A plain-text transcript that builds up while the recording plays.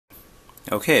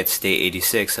Okay, it's day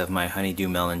 86 of my honeydew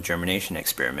melon germination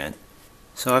experiment.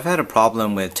 So I've had a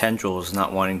problem with tendrils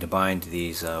not wanting to bind to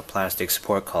these plastic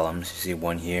support columns. You see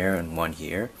one here and one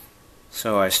here.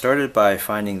 So I started by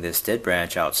finding this dead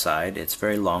branch outside. It's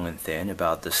very long and thin,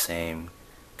 about the same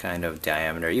kind of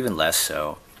diameter, even less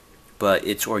so. But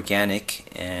it's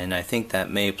organic, and I think that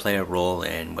may play a role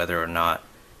in whether or not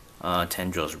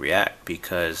tendrils react,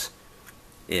 because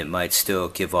it might still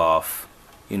give off,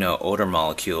 odor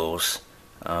molecules,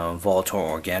 volatile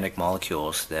organic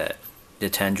molecules that the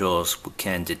tendrils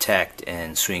can detect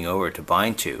and swing over to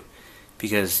bind to.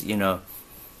 Because,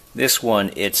 this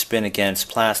one, it's been against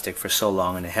plastic for so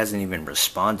long and it hasn't even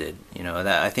responded.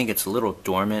 That I think it's a little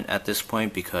dormant at this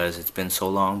point because it's been so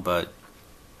long, but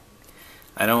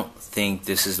I don't think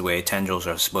this is the way tendrils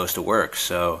are supposed to work.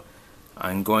 So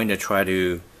I'm going to try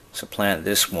to supplant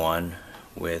this one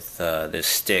with this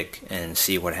stick and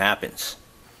see what happens.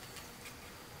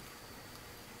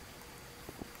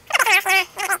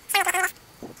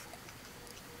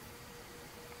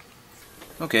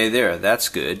 Okay, that's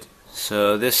good.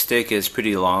 So this stick is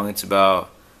pretty long. It's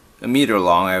about a meter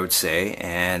long, I would say,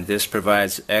 and this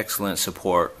provides excellent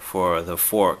support for the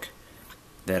fork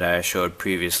that I showed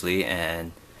previously,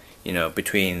 and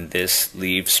between this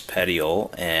leaf's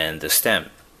petiole and the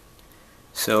stem.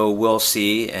 So we'll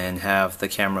see and have the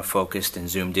camera focused and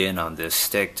zoomed in on this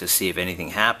stick to see if anything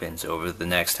happens over the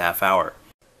next half hour.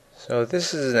 So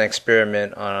this is an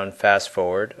experiment on fast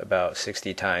forward about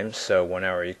 60 times, so 1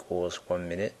 hour equals 1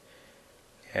 minute.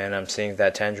 And I'm seeing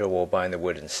that tendril will bind the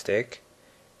wooden stick,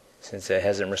 since it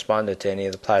hasn't responded to any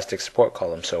of the plastic support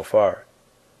columns so far.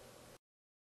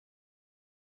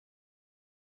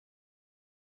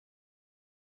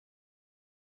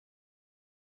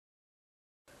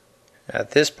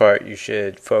 At this part, you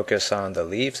should focus on the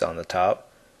leaves on the top,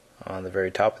 on the very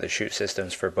top of the shoot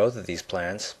systems for both of these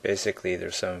plants. Basically,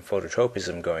 there's some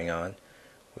phototropism going on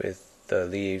with the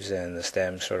leaves and the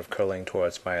stems sort of curling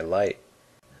towards my light.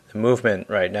 The movement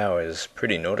right now is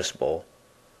pretty noticeable.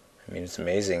 I mean, it's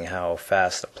amazing how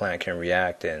fast a plant can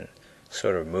react and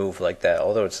sort of move like that,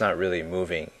 although it's not really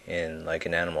moving in like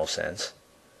an animal sense.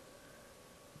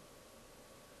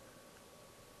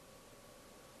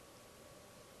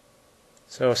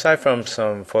 So aside from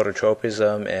some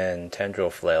phototropism and tendril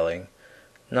flailing,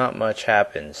 not much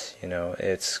happens.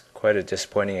 It's quite a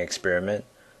disappointing experiment.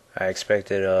 I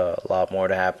expected a lot more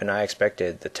to happen. I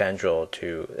expected the tendril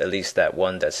to, at least that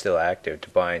one that's still active, to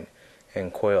bind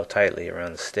and coil tightly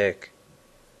around the stick.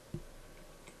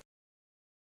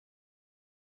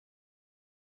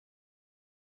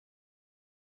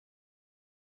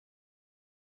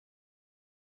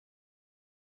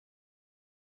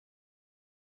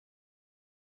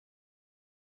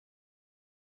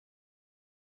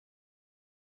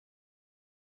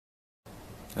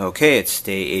 Okay, it's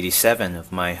day 87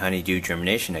 of my honeydew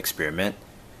germination experiment.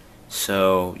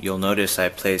 So you'll notice I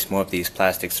placed more of these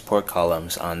plastic support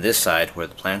columns on this side where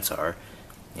the plants are,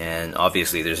 and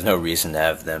obviously there's no reason to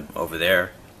have them over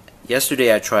there.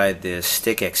 Yesterday I tried this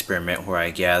stick experiment where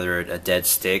I gathered a dead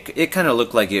stick. It kind of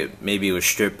looked like maybe it was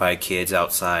stripped by kids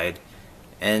outside,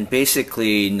 and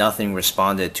basically nothing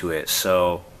responded to it.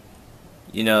 So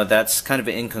that's kind of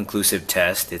an inconclusive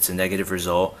test. It's a negative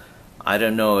result. I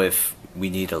don't know if we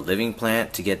need a living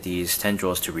plant to get these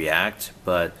tendrils to react,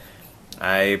 but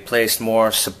I placed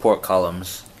more support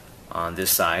columns on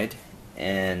this side,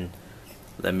 and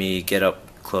let me get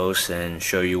up close and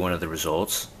show you one of the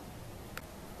results.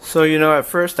 So at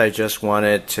first I just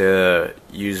wanted to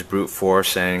use brute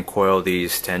force and coil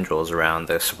these tendrils around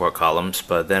the support columns,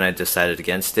 but then I decided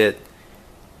against it,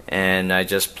 and I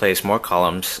just placed more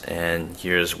columns, and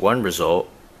here's one result.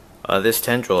 This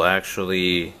tendril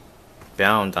actually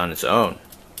bound on its own.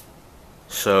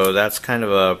 So that's kind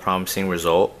of a promising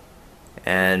result,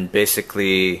 and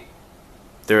basically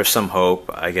there's some hope,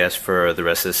 I guess, for the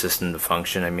rest of the system to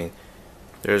function. I mean,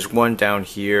 there's one down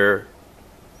here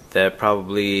that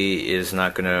probably is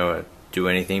not going to do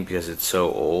anything because it's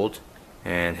so old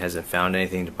and hasn't found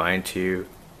anything to bind to,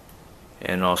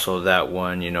 and also that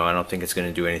one, I don't think it's going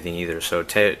to do anything either. So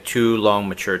two long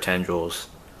mature tendrils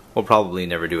will probably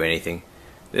never do anything.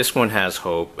 This one has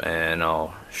hope, and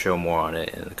I'll show more on it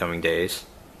in the coming days.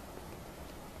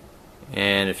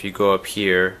 And if you go up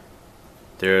here,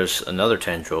 there's another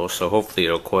tendril, so hopefully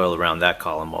it'll coil around that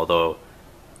column, although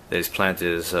this plant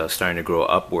is starting to grow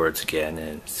upwards again,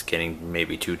 and it's getting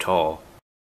maybe too tall.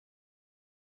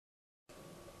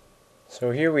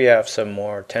 So here we have some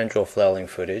more tendril flailing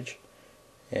footage,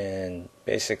 and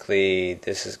basically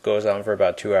this goes on for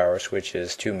about 2 hours, which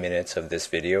is 2 minutes of this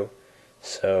video.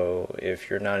 So if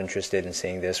you're not interested in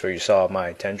seeing this, or you saw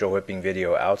my tendril whipping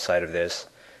video outside of this,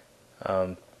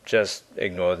 just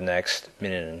ignore the next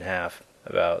minute and a half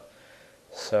about.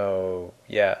 So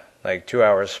yeah, like 2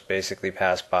 hours basically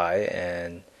pass by,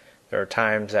 and there are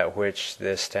times at which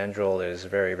this tendril is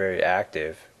very, very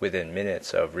active. Within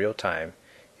minutes of real time,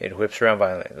 it whips around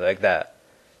violently like that.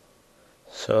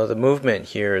 So the movement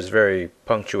here is very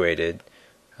punctuated.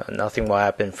 Nothing will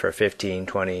happen for 15,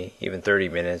 20, even 30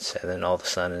 minutes, and then all of a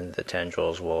sudden the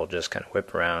tendrils will just kind of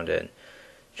whip around and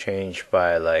change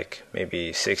by like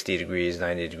maybe 60 degrees,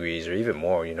 90 degrees, or even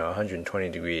more, 120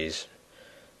 degrees,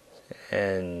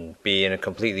 and be in a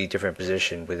completely different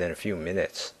position within a few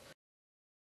minutes.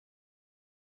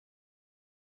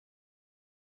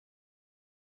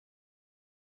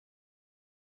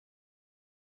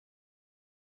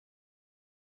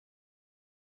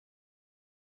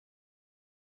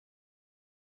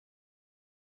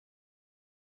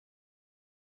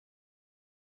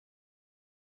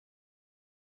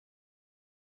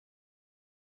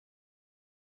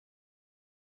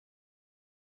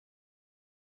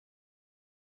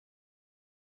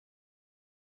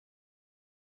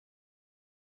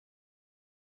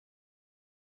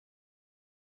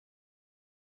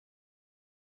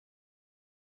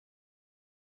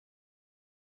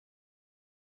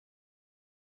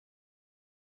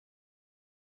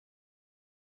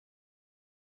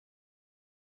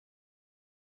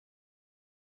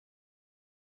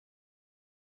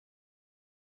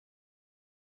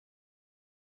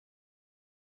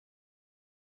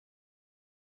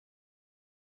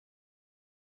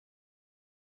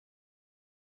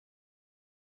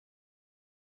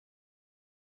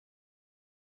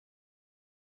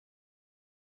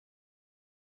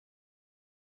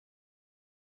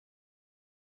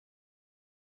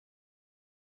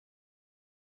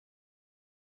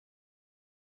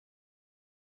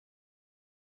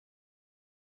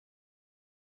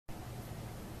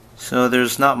 So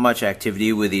there's not much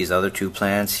activity with these other two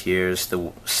plants. Here's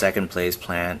the second place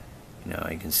plant.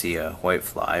 You can see a white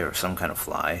fly or some kind of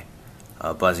fly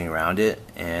buzzing around it,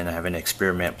 and I have an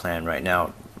experiment plan right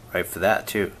now right for that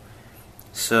too.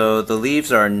 So the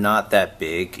leaves are not that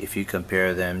big if you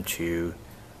compare them to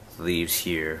the leaves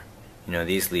here.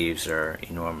 These leaves are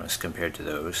enormous compared to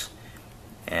those.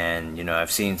 And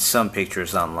I've seen some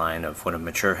pictures online of what a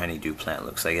mature honeydew plant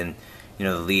looks like, and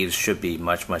the leaves should be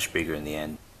much, much bigger in the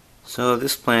end. So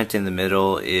this plant in the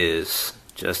middle is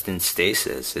just in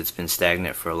stasis. It's been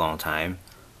stagnant for a long time.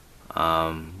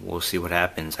 We'll see what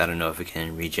happens. I don't know if it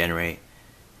can regenerate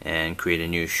and create a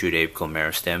new shoot apical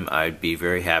meristem. I'd be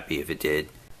very happy if it did.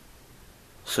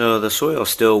 So the soil is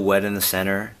still wet in the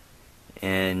center,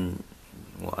 and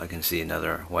well, I can see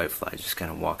another white fly just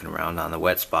kind of walking around on the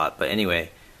wet spot. But anyway,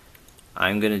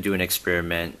 I'm going to do an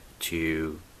experiment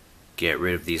to get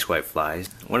rid of these white flies.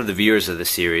 One of the viewers of the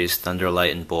series,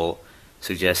 Thunderlight and Bolt,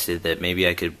 suggested that maybe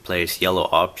I could place yellow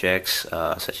objects,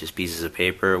 such as pieces of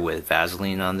paper with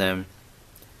Vaseline on them,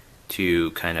 to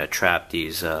kind of trap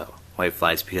these white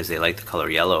flies because they like the color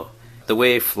yellow. The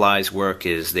way flies work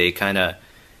is they kind of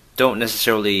don't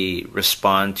necessarily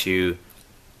respond to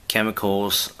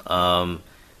chemicals.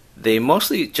 They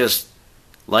mostly just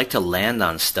like to land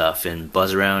on stuff and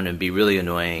buzz around and be really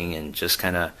annoying and just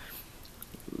kind of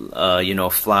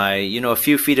fly, a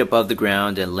few feet above the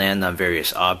ground and land on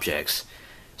various objects.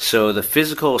 So the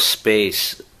physical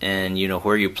space and,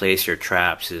 where you place your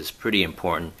traps is pretty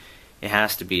important. It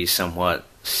has to be somewhat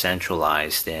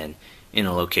centralized and in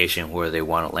a location where they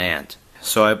want to land.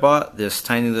 So I bought this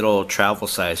tiny little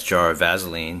travel-sized jar of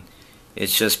Vaseline.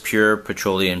 It's just pure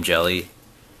petroleum jelly.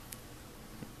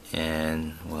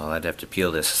 And, well, I'd have to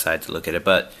peel this aside to look at it,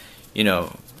 but,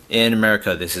 in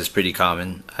America, this is pretty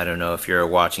common. I don't know if you're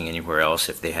watching anywhere else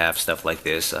if they have stuff like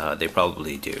this. They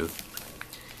probably do.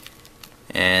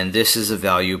 And this is a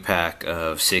value pack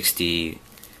of 60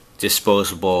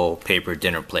 disposable paper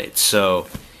dinner plates. So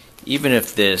even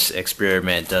if this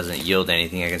experiment doesn't yield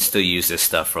anything, I can still use this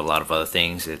stuff for a lot of other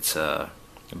things. It's about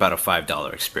a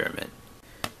 $5 experiment.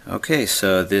 Okay,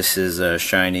 so this is a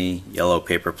shiny yellow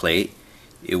paper plate.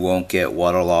 It won't get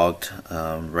waterlogged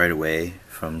right away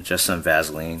from just some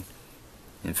Vaseline.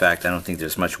 In fact, I don't think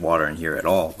there's much water in here at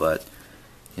all, but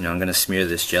I'm going to smear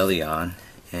this jelly on,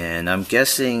 and I'm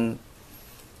guessing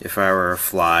if I were a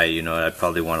fly, I'd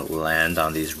probably want to land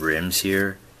on these rims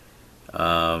here.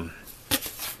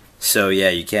 So yeah,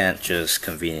 you can't just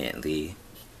conveniently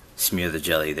smear the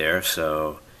jelly there.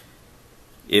 So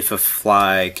if a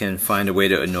fly can find a way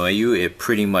to annoy you, it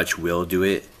pretty much will do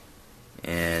it.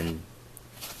 And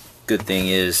good thing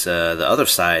is the other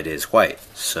side is white,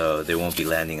 so they won't be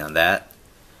landing on that.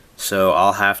 So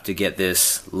I'll have to get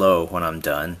this low when I'm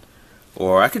done.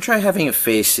 Or I could try having it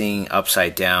facing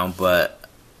upside down, but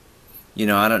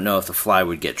I don't know if the fly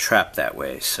would get trapped that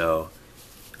way. So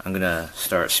I'm gonna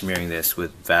start smearing this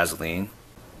with Vaseline.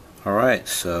 Alright,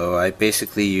 so I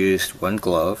basically used one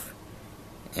glove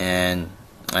and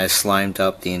I slimed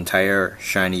up the entire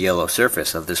shiny yellow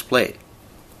surface of this plate.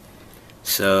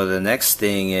 So the next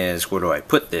thing is, where do I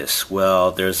put this?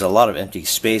 Well, there's a lot of empty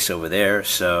space over there,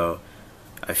 so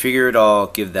I figured I'll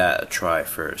give that a try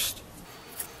first.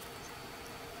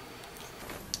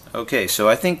 Okay, so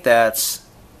I think that's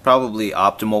probably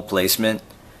optimal placement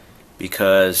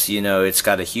because, it's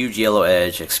got a huge yellow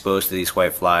edge exposed to these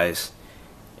white flies,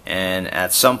 and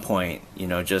at some point,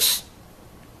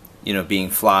 being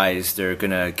flies, they're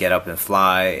gonna get up and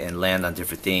fly and land on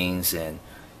different things, and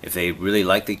if they really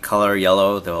like the color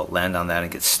yellow, they'll land on that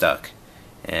and get stuck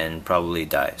and probably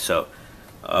die. So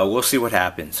we'll see what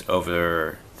happens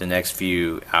over the next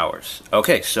few hours.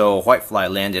 Okay, so a white fly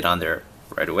landed on there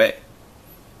right away.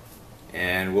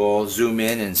 And we'll zoom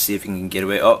in and see if it can get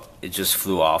away. Oh, it just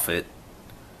flew off it.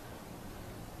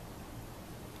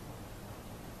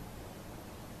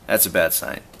 That's a bad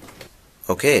sign.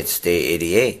 Okay, it's day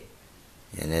 88.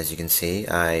 And as you can see,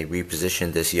 I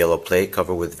repositioned this yellow plate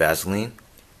covered with Vaseline.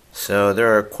 So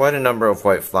there are quite a number of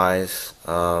white flies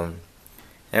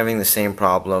having the same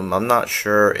problem. I'm not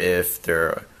sure if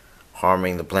they're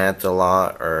harming the plant a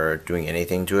lot or doing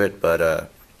anything to it, but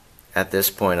at this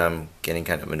point I'm getting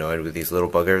kind of annoyed with these little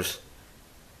buggers.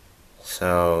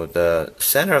 So the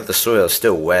center of the soil is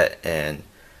still wet, and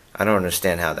I don't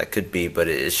understand how that could be, but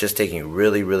it's just taking a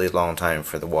really, really long time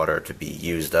for the water to be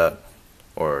used up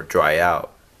or dry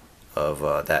out of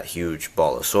that huge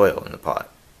ball of soil in the pot.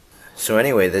 So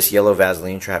anyway, this yellow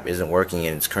Vaseline trap isn't working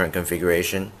in its current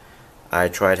configuration. I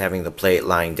tried having the plate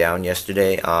lying down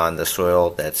yesterday on the soil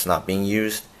that's not being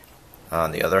used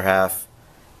on the other half,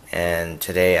 and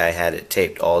today I had it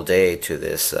taped all day to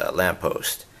this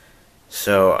lamppost.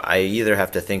 So I either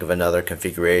have to think of another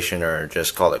configuration or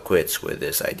just call it quits with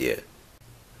this idea.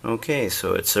 Okay,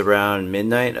 so it's around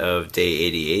midnight of day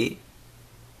 88,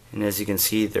 and as you can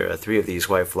see, there are 3 of these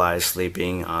white flies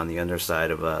sleeping on the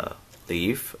underside of a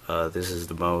leaf. This is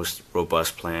the most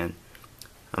robust plant.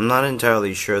 I'm not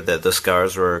entirely sure that the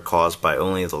scars were caused by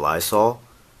only the Lysol.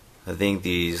 I think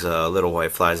these little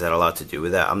white flies had a lot to do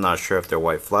with that. I'm not sure if they're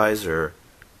white flies or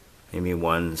maybe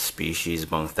one species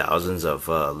among thousands of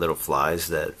little flies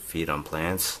that feed on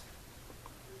plants.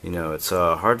 It's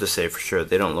hard to say for sure.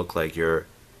 They don't look like your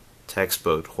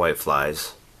textbook white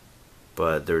flies,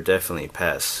 but they're definitely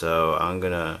pests, so I'm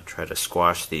gonna try to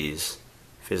squash these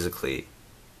physically.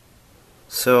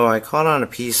 So I caught on a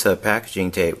piece of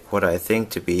packaging tape what I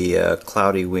think to be a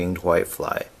cloudy-winged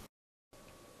whitefly.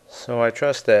 So I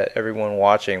trust that everyone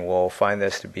watching will find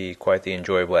this to be quite the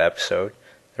enjoyable episode.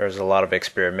 There's a lot of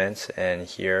experiments, and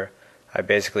here I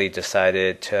basically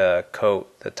decided to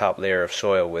coat the top layer of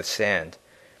soil with sand.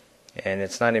 And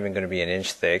it's not even going to be an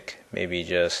inch thick, maybe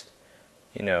just,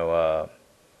 a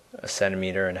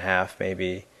centimeter and a half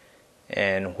maybe.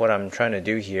 And what I'm trying to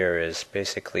do here is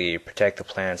basically protect the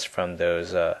plants from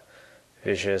those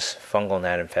vicious fungal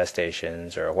gnat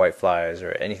infestations or white flies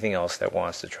or anything else that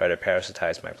wants to try to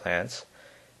parasitize my plants.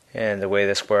 And the way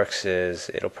this works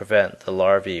is it'll prevent the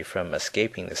larvae from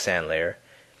escaping the sand layer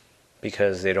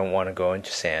because they don't want to go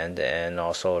into sand, and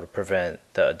also it'll prevent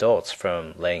the adults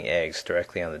from laying eggs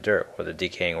directly on the dirt where the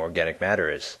decaying organic matter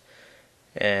is.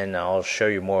 And I'll show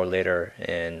you more later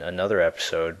in another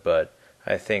episode, but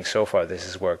I think so far this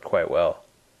has worked quite well.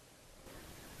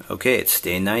 Okay, it's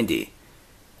day 90.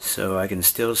 So I can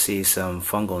still see some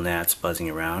fungal gnats buzzing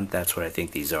around. That's what I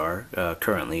think these are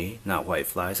currently, not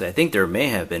whiteflies. I think there may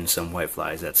have been some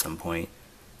whiteflies at some point,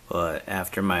 but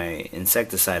after my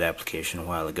insecticide application a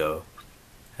while ago,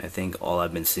 I think all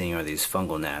I've been seeing are these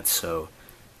fungal gnats. So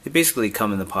they basically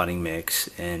come in the potting mix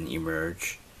and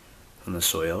emerge from the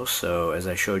soil. So as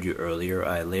I showed you earlier,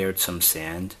 I layered some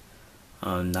sand,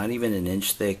 not even an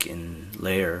inch thick in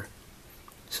layer.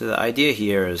 So the idea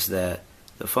here is that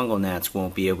the fungal gnats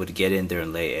won't be able to get in there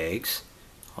and lay eggs,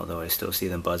 although I still see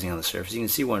them buzzing on the surface. You can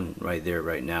see one right there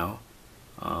right now.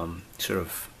 Well,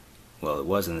 it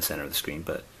was in the center of the screen,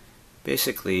 but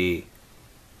basically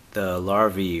the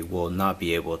larvae will not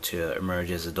be able to emerge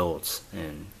as adults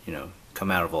and come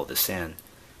out of all the sand.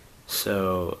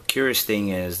 So curious thing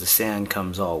is the sand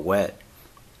comes all wet,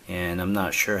 and I'm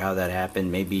not sure how that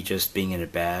happened. Maybe just being in a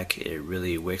bag, it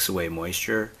really wicks away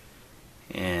moisture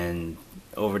and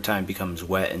over time becomes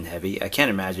wet and heavy. I can't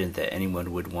imagine that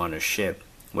anyone would want to ship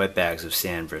wet bags of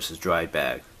sand versus dry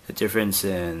bag. The difference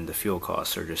in the fuel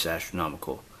costs are just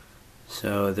astronomical.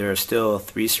 So there are still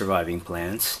 3 surviving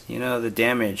plants. You know, the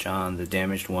damage on the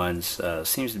damaged ones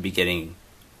seems to be getting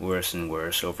worse and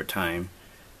worse over time.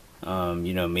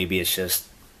 You know, maybe it's just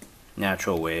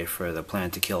natural way for the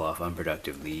plant to kill off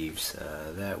unproductive leaves.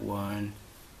 That one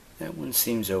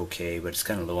seems okay, but it's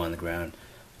kind of low on the ground.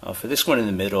 For this one in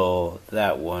the middle,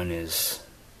 that one is,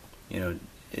 you know,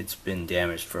 it's been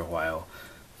damaged for a while.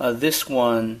 This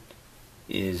one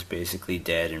is basically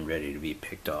dead and ready to be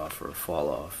picked off or fall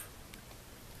off.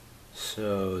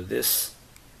 So this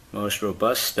most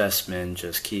robust specimen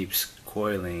just keeps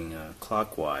coiling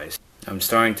clockwise. I'm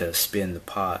starting to spin the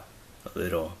pot a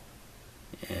little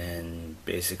and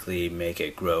basically make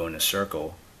it grow in a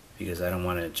circle because I don't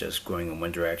want it just growing in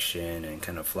one direction and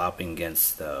kind of flopping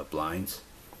against the blinds.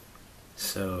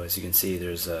 So as you can see,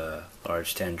 there's a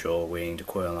large tendril waiting to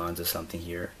coil onto something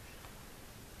here.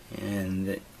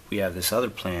 And we have this other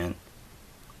plant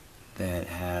that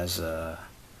has a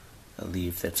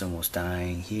leaf that's almost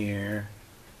dying here.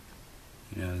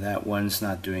 You know, that one's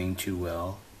not doing too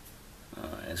well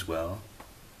as well.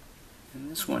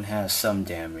 And this one has some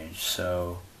damage,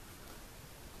 so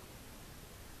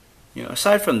you know,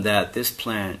 aside from that, this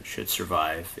plant should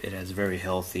survive. It has a very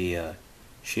healthy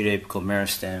shoot apical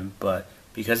meristem, but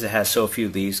because it has so few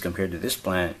leaves compared to this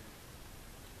plant,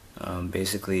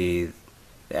 basically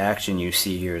the action you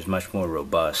see here is much more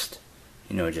robust.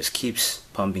 You know, it just keeps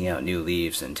pumping out new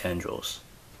leaves and tendrils.